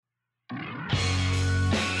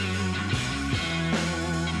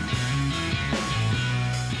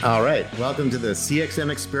All right, welcome to the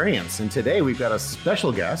CXM Experience. And today we've got a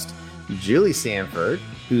special guest, Julie Sanford,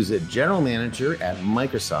 who's a general manager at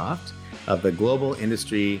Microsoft of the Global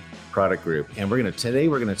Industry Product Group. And today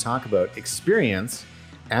we're going to talk about experience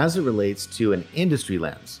as it relates to an industry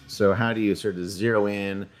lens. So how do you sort of zero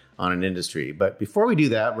in on an industry? But before we do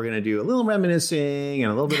that, we're going to do a little reminiscing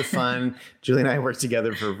and a little bit of fun. Julie and I worked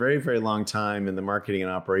together for a very, very long time in the marketing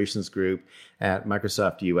and operations group at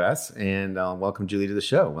Microsoft US. And welcome, Julie, to the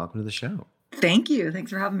show. Welcome to the show. Thank you.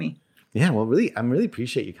 Thanks for having me. Yeah, well, I'm really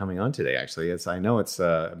appreciate you coming on today, actually. I know it's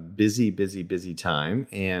a busy time,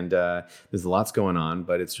 and there's lots going on,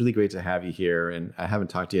 but it's really great to have you here. And I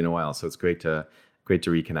haven't talked to you in a while, so it's great to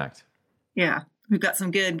reconnect. Yeah. We've got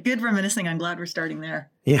some good reminiscing. I'm glad we're starting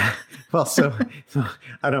there. Yeah. Well, so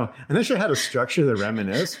I'm not sure how to structure the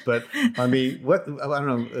reminisce, but I mean, I don't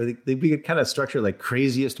know, we could kind of structure like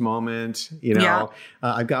craziest moment, Yeah.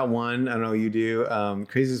 I've got one, I don't know, you do,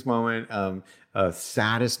 craziest moment,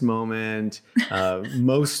 saddest moment,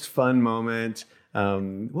 most fun moment.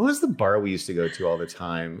 What was the bar we used to go to all the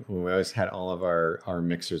time when we always had all of our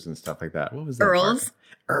mixers and stuff like that? What was that?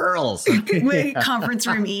 Earl's. Wait, conference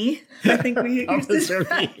room E. I think we used to,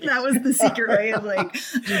 that was the secret way of like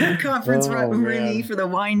conference room E for the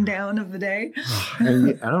wind down of the day.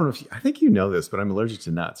 And I don't know I think you know this, but I'm allergic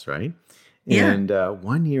to nuts, right? Yeah. And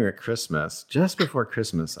one year at Christmas, just before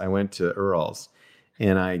Christmas, I went to Earl's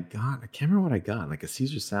and I can't remember what I got, like a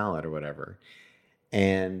Caesar salad or whatever.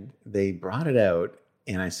 And they brought it out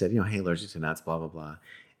and I said, hey, allergic to nuts, blah, blah, blah.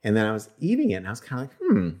 And then I was eating it and I was kind of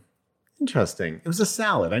like, interesting. It was a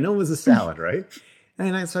salad. I know it was a salad, right?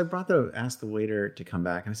 And so I asked the waiter to come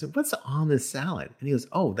back and I said, what's on this salad? And he goes,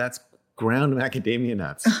 oh, that's ground macadamia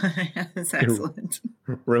nuts. That's excellent.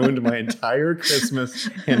 It ruined my entire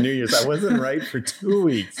Christmas and New Year's. I wasn't right for 2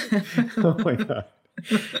 weeks. Oh my God.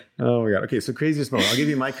 Okay. So craziest moment. I'll give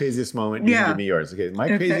you my craziest moment. You can give me yours. Okay.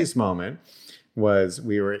 My craziest moment was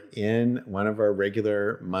we were in one of our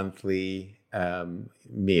regular monthly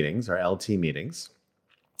meetings, our LT meetings.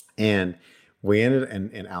 And we ended,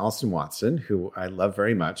 and Allison Watson, who I love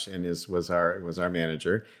very much and was our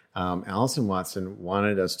manager. Allison Watson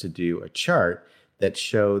wanted us to do a chart that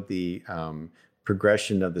showed the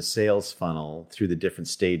progression of the sales funnel through the different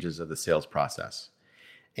stages of the sales process.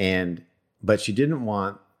 But she didn't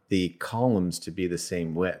want the columns to be the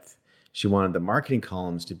same width. She wanted the marketing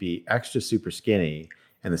columns to be extra super skinny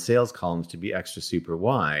and the sales columns to be extra super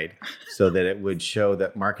wide so that it would show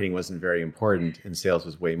that marketing wasn't very important and sales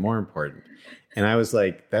was way more important. And I was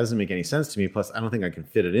like, that doesn't make any sense to me. Plus, I don't think I can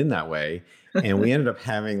fit it in that way. And we ended up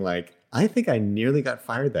having I think I nearly got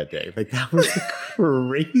fired that day. Like that was the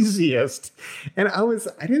craziest. And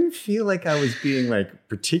I didn't feel like I was being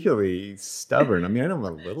particularly stubborn. I mean, I know I'm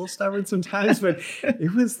a little stubborn sometimes, but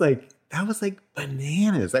it was that was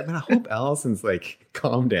bananas. I mean, I hope Allison's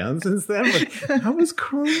calmed down since then. But that was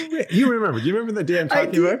crazy. Do you remember the day I'm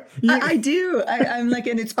talking about? I do. I'm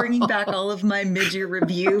and it's bringing back all of my mid-year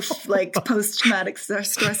review, post-traumatic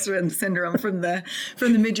stress syndrome from the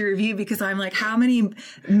mid-year review, because I'm how many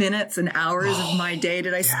minutes and hours of my day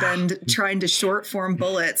did I spend trying to short form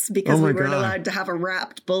bullets because we weren't allowed to have a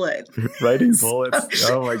wrapped bullet. Writing bullets.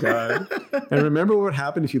 Oh my God. And remember what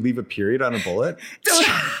happened if you leave a period on a bullet?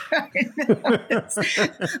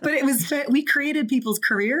 But it was, we created people's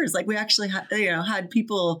careers. We actually had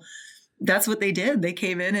people, that's what they did. They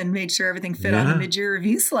came in and made sure everything fit on the mid-year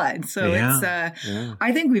review slide. So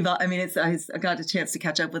I think I got a chance to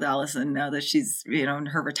catch up with Allison now that she's, in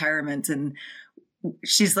her retirement, and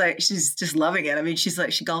she's just loving it. I mean, she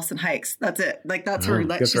golfs and hikes. That's it. That's her.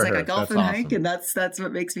 She's I golf and hike, and that's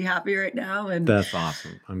what makes me happy right now. And that's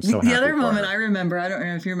awesome. I'm so happy. The other moment I remember, I don't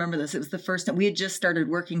know if you remember this. It was the first time we had just started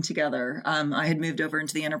working together. I had moved over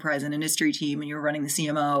into the enterprise and industry team, and you were running the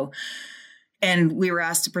CMO, and we were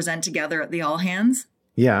asked to present together at the all hands.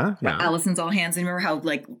 Yeah. Allison's all hands. And remember how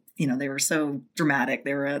they were so dramatic.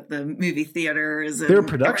 They were at the movie theaters. And they were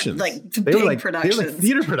productions. Big productions. They were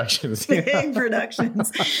theater productions. Big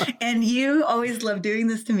productions. And you always loved doing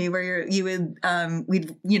this to me where we'd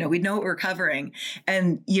know what we're covering.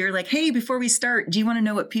 And you're like, hey, before we start, do you want to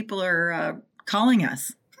know what people are calling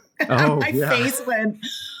us? Oh, my face went,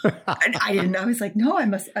 I didn't know. I was like, no, I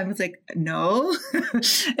was like, no.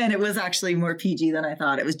 And it was actually more PG than I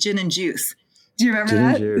thought. It was gin and juice. Do you remember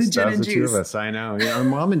that? Juice. That was the two of us. I know. Yeah, our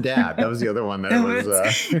mom and dad. That was the other one. That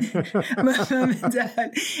was mom and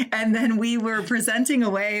dad. And then we were presenting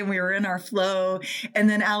away and we were in our flow. And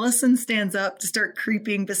then Allison stands up to start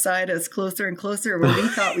creeping beside us closer and closer, where we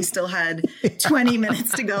thought we still had 20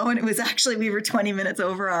 minutes to go. And it was actually, we were 20 minutes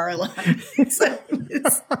over our allotment.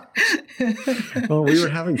 Well, we were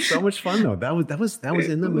having so much fun though. That was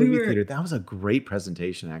in the movie theater. That was a great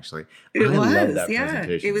presentation, actually. It I was, loved that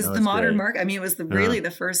presentation. It was the modern market. I mean, it was really the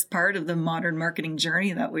first part of the modern marketing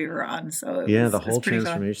journey that we were on. So the whole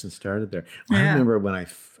transformation started there. I remember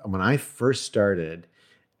when I first started,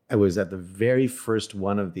 I was at the very first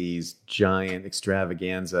one of these giant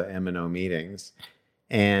extravaganza M&O meetings,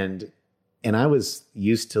 and I was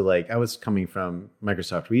used to, like, I was coming from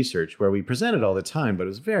Microsoft Research where we presented all the time, but it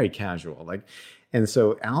was very casual. And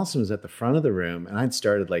so Allison was at the front of the room, and I'd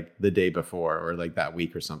started like the day before or like that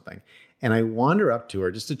week or something. And I wander up to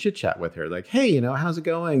her just to chit chat with her, like, "Hey, how's it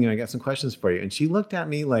going? I got some questions for you." And she looked at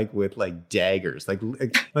me like with like daggers, like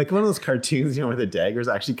one of those cartoons, where the daggers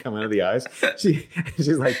actually come out of the eyes.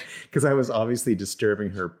 She's like, because I was obviously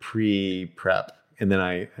disturbing her pre-prep. And then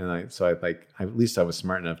at least I was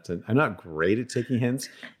smart enough I'm not great at taking hints,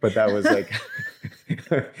 but that was like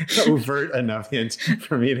overt enough hint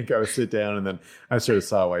for me to go sit down. And then I sort of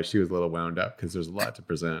saw why she was a little wound up, because there's a lot to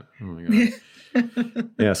present. Oh my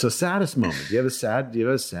God. Yeah. So saddest moment. Do you have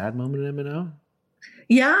a sad moment in M&O?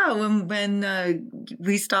 Yeah, when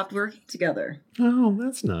we stopped working together. Oh,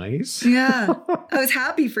 that's nice. Yeah. I was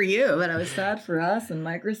happy for you, but I was sad for us and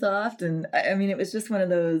Microsoft. And I mean, it was just one of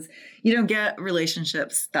those, you don't get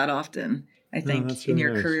relationships that often, I think, really in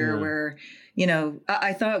your career where,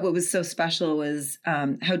 I thought what was so special was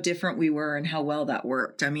how different we were and how well that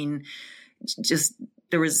worked. I mean, just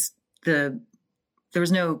there was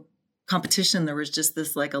no competition. There was just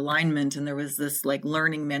this like alignment, and there was this like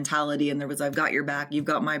learning mentality, and there was, I've got your back, you've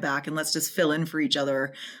got my back, and let's just fill in for each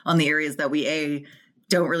other on the areas that we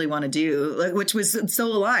don't really want to do, like, which was so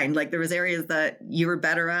aligned. Like there was areas that you were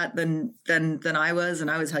better at than I was,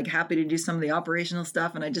 and I was like happy to do some of the operational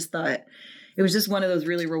stuff. And I just thought it was just one of those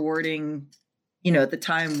really rewarding, at the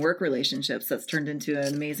time, work relationships that's turned into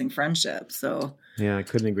an amazing friendship. So yeah, I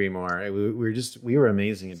couldn't agree more. We were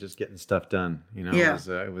amazing at just getting stuff done.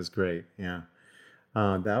 It was great. Yeah.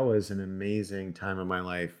 That was an amazing time of my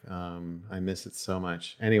life. I miss it so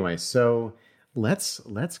much. Anyway, so let's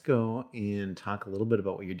go and talk a little bit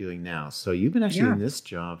about what you're doing now. So you've been actually in this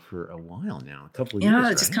job for a while now, a couple of years. Yeah,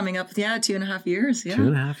 just coming up. 2.5 years. Yeah.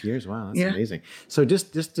 2.5 years. Wow. That's amazing. So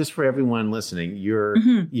just for everyone listening, you're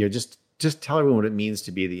just tell everyone what it means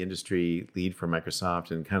to be the industry lead for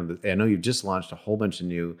Microsoft, and kind of I know you've just launched a whole bunch of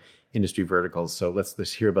new industry verticals. So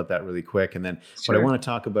let's hear about that really quick. And then what I want to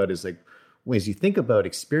talk about is like, as you think about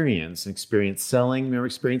experience and experience selling, remember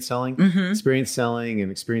experience selling? Mm-hmm. Experience selling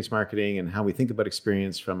and experience marketing, and how we think about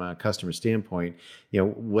experience from a customer standpoint,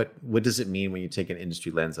 what does it mean when you take an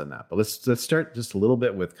industry lens on that? But let's start just a little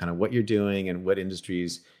bit with kind of what you're doing and what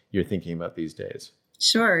industries you're thinking about these days.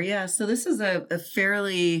 Sure. Yeah. So this is a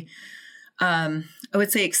fairly, I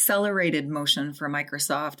would say, accelerated motion for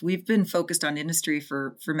Microsoft. We've been focused on industry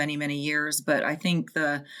for many, many years, but I think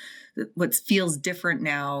what feels different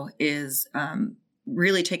now is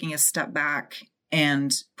really taking a step back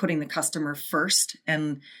and putting the customer first,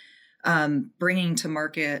 and bringing to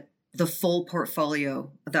market the full portfolio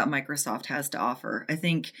that Microsoft has to offer. I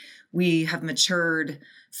think we have matured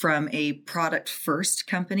from a product first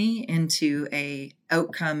company into a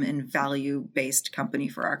outcome and value based company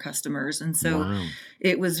for our customers. And so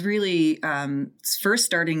it was really first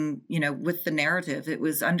starting, with the narrative. It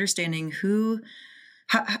was understanding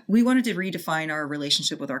we wanted to redefine our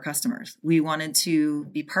relationship with our customers. We wanted to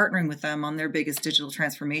be partnering with them on their biggest digital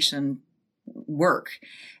transformation work.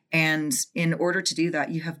 And in order to do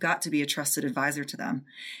that, you have got to be a trusted advisor to them.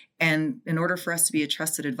 And in order for us to be a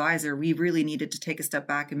trusted advisor, we really needed to take a step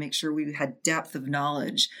back and make sure we had depth of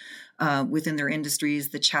knowledge within their industries,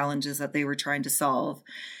 the challenges that they were trying to solve.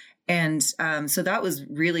 And so that was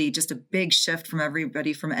really just a big shift from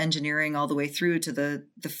everybody from engineering all the way through to the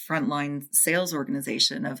frontline sales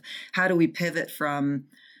organization of how do we pivot from,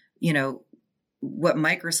 what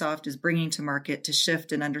Microsoft is bringing to market to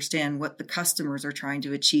shift and understand what the customers are trying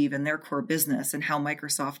to achieve in their core business and how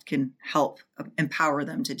Microsoft can help empower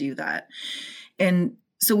them to do that. And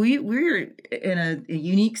so we're in a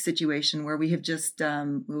unique situation where we have just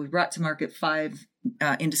we brought to market 5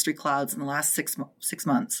 industry clouds in the last 6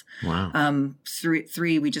 months. Wow.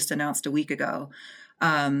 3 we just announced a week ago.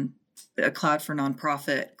 a cloud for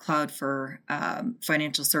nonprofit, cloud for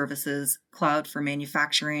financial services, cloud for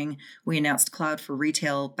manufacturing. We announced cloud for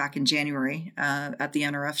retail back in January at the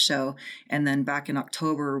NRF show. And then back in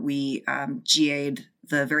October, we GA'd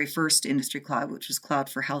the very first industry cloud, which was cloud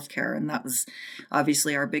for healthcare. And that was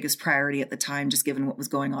obviously our biggest priority at the time, just given what was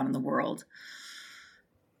going on in the world.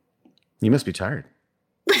 You must be tired.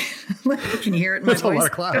 Can you hear it in my That's voice? a lot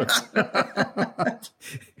of clouds.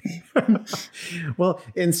 Well,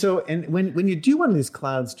 and when you do one of these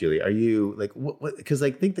clouds, Julie, are you like, what, because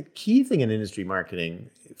I think the key thing in industry marketing,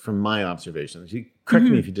 from my observations, you correct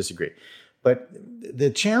me if you disagree, but the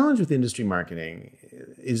challenge with industry marketing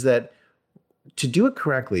is that to do it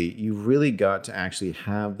correctly, you've really got to actually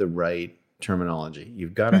have the right terminology.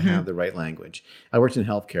 You've got to have the right language. I worked in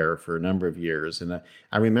healthcare for a number of years, and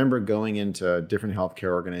I remember going into different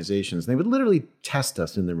healthcare organizations, and they would literally test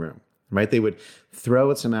us in the room, right? They would throw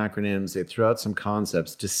out some acronyms, they'd throw out some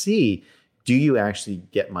concepts to see, do you actually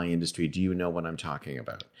get my industry? Do you know what I'm talking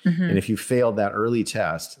about? And if you failed that early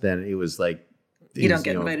test, then it was like, you don't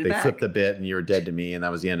get invited back. They flipped the bit and you're dead to me, and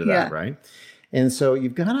that was the end of that, right? And so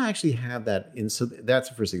you've got to actually have that. And so that's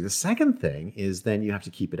the first thing. The second thing is then you have to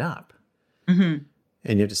keep it up. And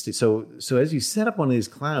you have to so as you set up one of these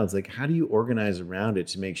clouds, like how do you organize around it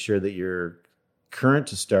to make sure that you're current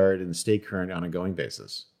to start and stay current on a going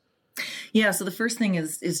basis? Yeah. So the first thing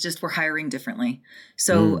is just we're hiring differently.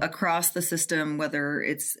 So across the system, whether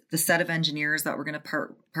it's the set of engineers that we're going to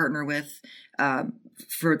partner with,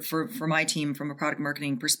 for my team, from a product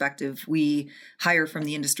marketing perspective, we hire from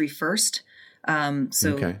the industry first. Cool.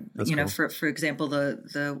 For example,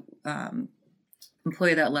 the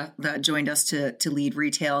employee that joined us to lead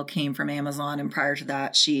retail came from Amazon, and prior to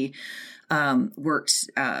that, she worked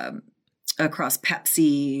across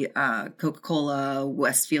Pepsi, Coca-Cola,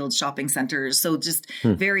 Westfield shopping centers. So just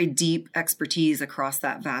very deep expertise across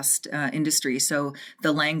that vast industry. So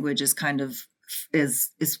the language is kind of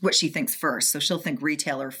is what she thinks first. So she'll think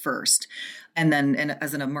retailer first, and then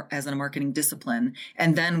as a marketing discipline,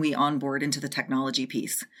 and then we onboard into the technology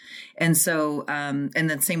piece. And so and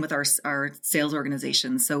then same with our sales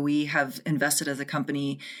organization. So we have invested as a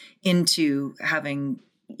company into having,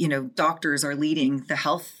 doctors are leading the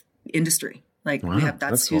health industry. Like we have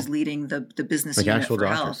that's who's cool. leading the business like unit for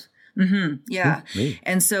doctors. Health. Yeah.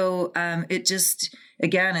 And so it just,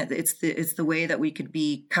 again, it's the way that we could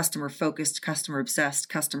be customer focused, customer obsessed,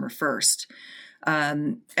 customer first.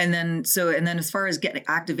 And then as far as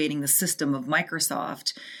activating the system of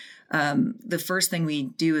Microsoft, the first thing we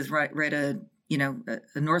do is write a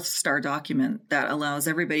North Star document that allows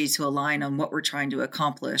everybody to align on what we're trying to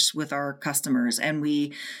accomplish with our customers. And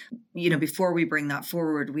we, before we bring that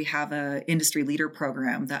forward, we have a industry leader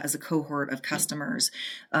program that is a cohort of customers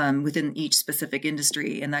within each specific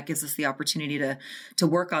industry. And that gives us the opportunity to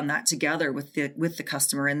work on that together with the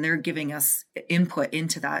customer. And they're giving us input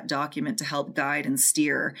into that document to help guide and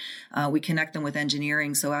steer. We connect them with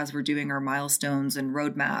engineering. So as we're doing our milestones and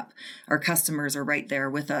roadmap, our customers are right there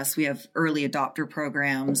with us. We have early adopter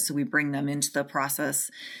programs. So we bring them into the process,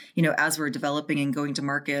 as we're developing and going to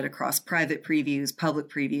market across private previews, public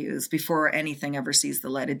previews, before anything ever sees the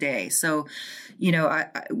light of day. So,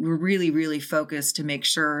 we're really, really focused to make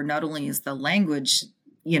sure not only is the language,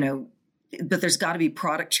 but there's got to be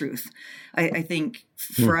product truth. I think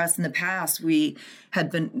for us in the past, we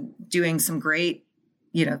had been doing some great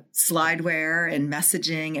slideware and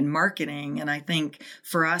messaging and marketing. And I think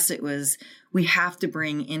for us, it was, we have to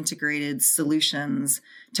bring integrated solutions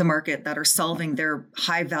to market that are solving their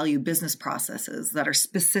high value business processes that are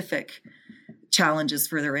specific challenges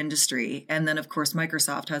for their industry. And then, of course,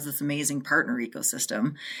 Microsoft has this amazing partner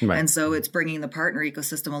ecosystem. Right. And so it's bringing the partner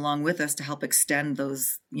ecosystem along with us to help extend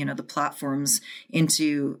those, the platforms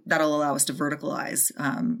that'll allow us to verticalize,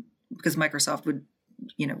 because Microsoft would,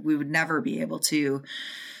 we would never be able to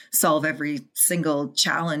solve every single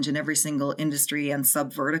challenge in every single industry and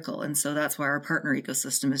sub-vertical. And so that's why our partner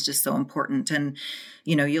ecosystem is just so important. And,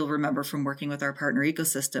 you'll remember from working with our partner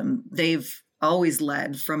ecosystem, they've always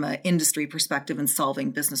led from an industry perspective in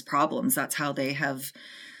solving business problems. That's how they have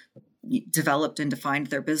developed and defined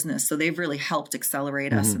their business. So they've really helped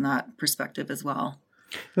accelerate us in that perspective as well.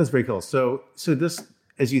 That's very cool. So this,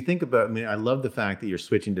 as you think about, I love the fact that you're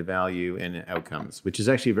switching to value and outcomes, which is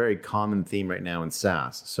actually a very common theme right now in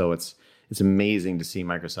SaaS. So it's amazing to see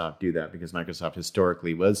Microsoft do that, because Microsoft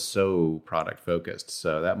historically was so product focused.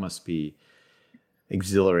 So that must be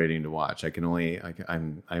exhilarating to watch. I can only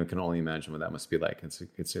imagine what that must be like.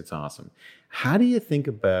 It's awesome. How do you think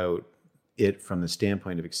about it from the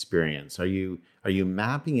standpoint of experience? Are you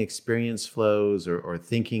mapping experience flows or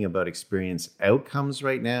thinking about experience outcomes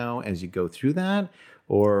right now as you go through that?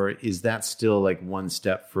 or is that still like one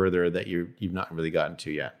step further that you've not really gotten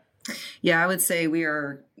to yet? Yeah, I would say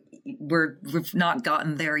we've not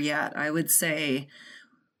gotten there yet. I would say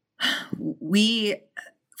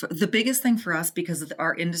the biggest thing for us, because of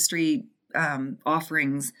our industry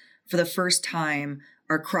offerings for the first time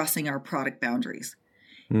are crossing our product boundaries.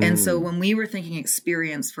 And so when we were thinking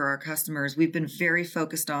experience for our customers, we've been very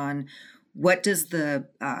focused on what does the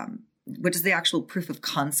actual proof of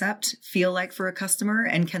concept feel like for a customer,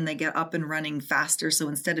 and can they get up and running faster? So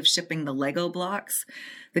instead of shipping the Lego blocks,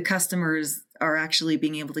 the customers are actually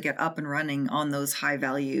being able to get up and running on those high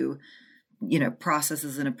value,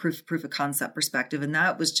 processes in a proof of concept perspective. And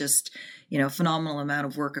that was just, phenomenal amount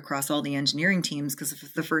of work across all the engineering teams, because for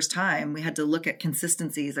the first time we had to look at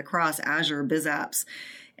consistencies across Azure, BizApps,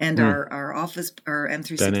 and our Office, our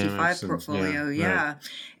M365 Dynamics portfolio. Right.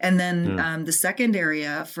 And then the second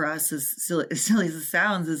area for us, as silly as it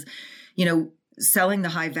sounds, is, selling the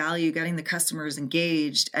high value, getting the customers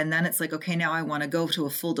engaged. And then it's like, okay, now I want to go to a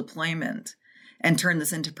full deployment and turn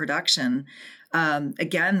this into production.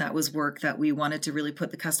 Again, that was work that we wanted to really put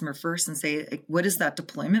the customer first and say, what does that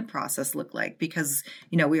deployment process look like? Because,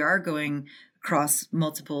 we are going across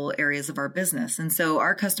multiple areas of our business. And so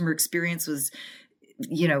our customer experience was,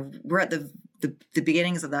 we're at the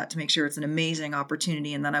beginnings of that to make sure it's an amazing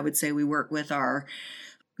opportunity. And then I would say we work with our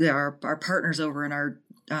partners over in our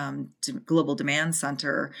global demand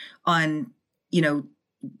center on,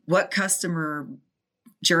 what customer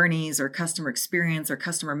journeys or customer experience or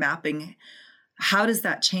customer mapping, how does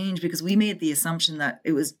that change? Because we made the assumption that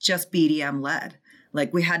it was just BDM led.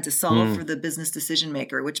 Like we had to solve for the business decision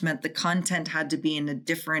maker, which meant the content had to be in a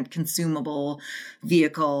different consumable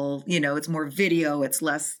vehicle. It's more video, it's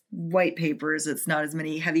less white papers, it's not as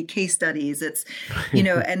many heavy case studies. It's,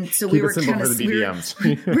 and so we were kind of,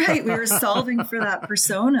 right. We were solving for that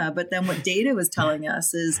persona. But then what data was telling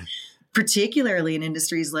us is, particularly in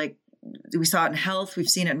industries like, we saw it in health, we've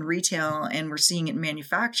seen it in retail, and we're seeing it in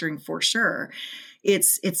manufacturing for sure.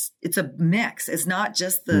 It's a mix. It's not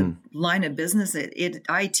just the line of business.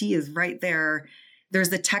 IT is right there. There's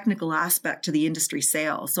the technical aspect to the industry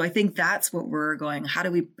sale. So I think that's what we're going. How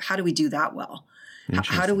do we do that well?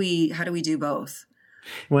 How do we do both?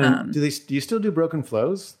 Do you still do broken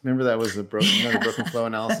flows? Remember that was the broken flow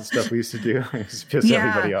analysis stuff we used to do? I used to piss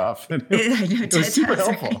everybody off. It was super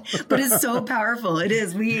helpful, but it's so powerful. It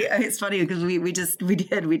is. It's funny because we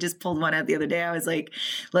just pulled one out the other day. I was like,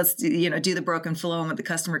 let's do the broken flow and what the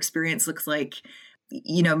customer experience looks like.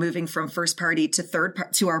 Moving from first party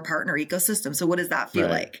to our partner ecosystem. So what does that feel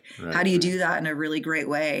like? How do you do that in a really great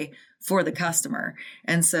way for the customer?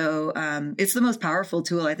 And so it's the most powerful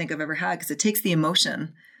tool I think I've ever had, because it takes the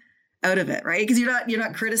emotion out of it, right? Because you're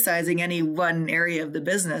not criticizing any one area of the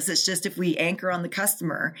business. It's just, if we anchor on the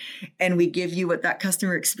customer and we give you what that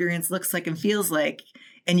customer experience looks like and feels like,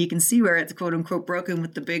 and you can see where it's quote unquote broken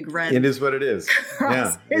with the big red. It is what it is.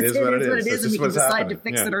 Cross. Yeah, it is what it is. And we can decide to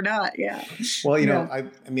fix it or not. Yeah. Well, I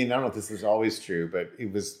don't know if this is always true, but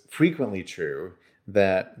it was frequently true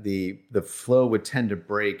that the flow would tend to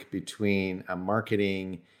break between a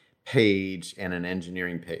marketing page and an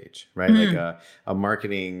engineering page, right? Like a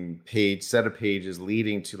marketing page, set of pages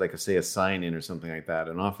leading to, like, say, a sign-in or something like that.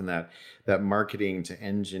 And often that marketing to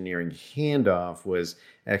engineering handoff was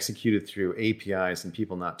executed through APIs and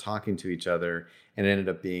people not talking to each other, and ended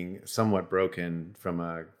up being somewhat broken from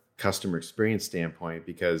a customer experience standpoint,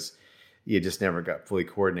 because you just never got fully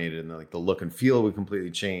coordinated, and the look and feel would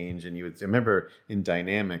completely change. And I remember in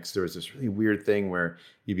Dynamics, there was this really weird thing where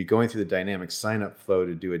you'd be going through the Dynamics sign-up flow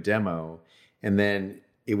to do a demo, and then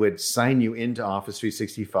it would sign you into Office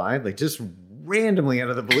 365, like just randomly out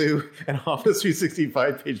of the blue, an Office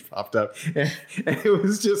 365 page popped up. And it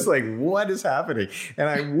was just like, what is happening? And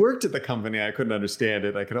I worked at the company. I couldn't understand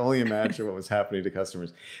it. I could only imagine what was happening to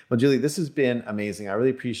customers. Well, Julie, this has been amazing. I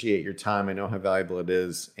really appreciate your time. I know how valuable it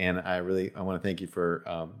is. And I want to thank you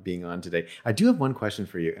for being on today. I do have one question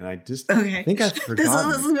for you. And I think I've forgotten.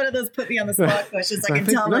 This is one of those put me on the spot questions. I can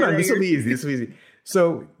tell. No, this will be easy.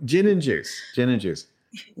 So gin and juice.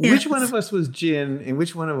 Yes. Which one of us was gin and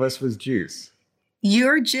which one of us was juice?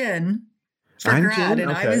 You're gin for I'm Grad, gin?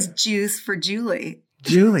 and Okay. I was juice for Julie.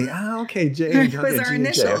 Julie. Okay. It was our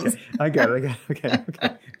initials. Okay. I got it. Okay.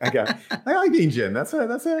 I got it. I like being gin. That's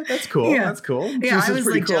cool. Yeah. That's cool. Yeah, Juice I was is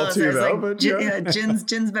pretty like cool jealous. too, I was though. like, But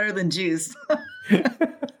gin's better than juice.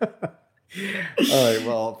 All right.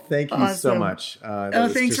 Well, thank you so much.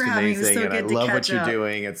 Thanks for having me. It was so good to catch up. I love what you're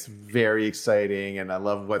doing. It's very exciting. And I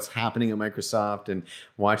love what's happening at Microsoft, and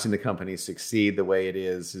watching the company succeed the way it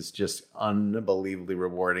is just unbelievably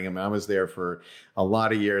rewarding. I mean, I was there for a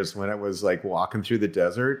lot of years when it was like walking through the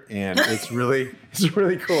desert, and it's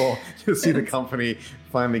really cool to see the company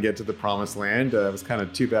finally get to the promised land. It was kind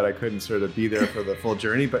of too bad I couldn't sort of be there for the full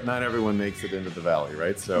journey, but not everyone makes it into the valley,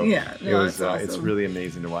 right? So it's really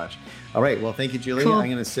amazing to watch. All right. Well, thank you, Julie. Cool. I'm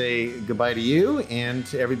going to say goodbye to you and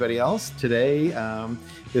to everybody else today.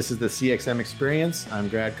 This is the CXM Experience. I'm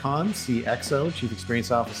Grad Kahn, CXO, Chief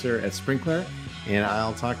Experience Officer at Sprinklr, and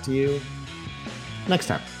I'll talk to you next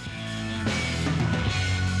time.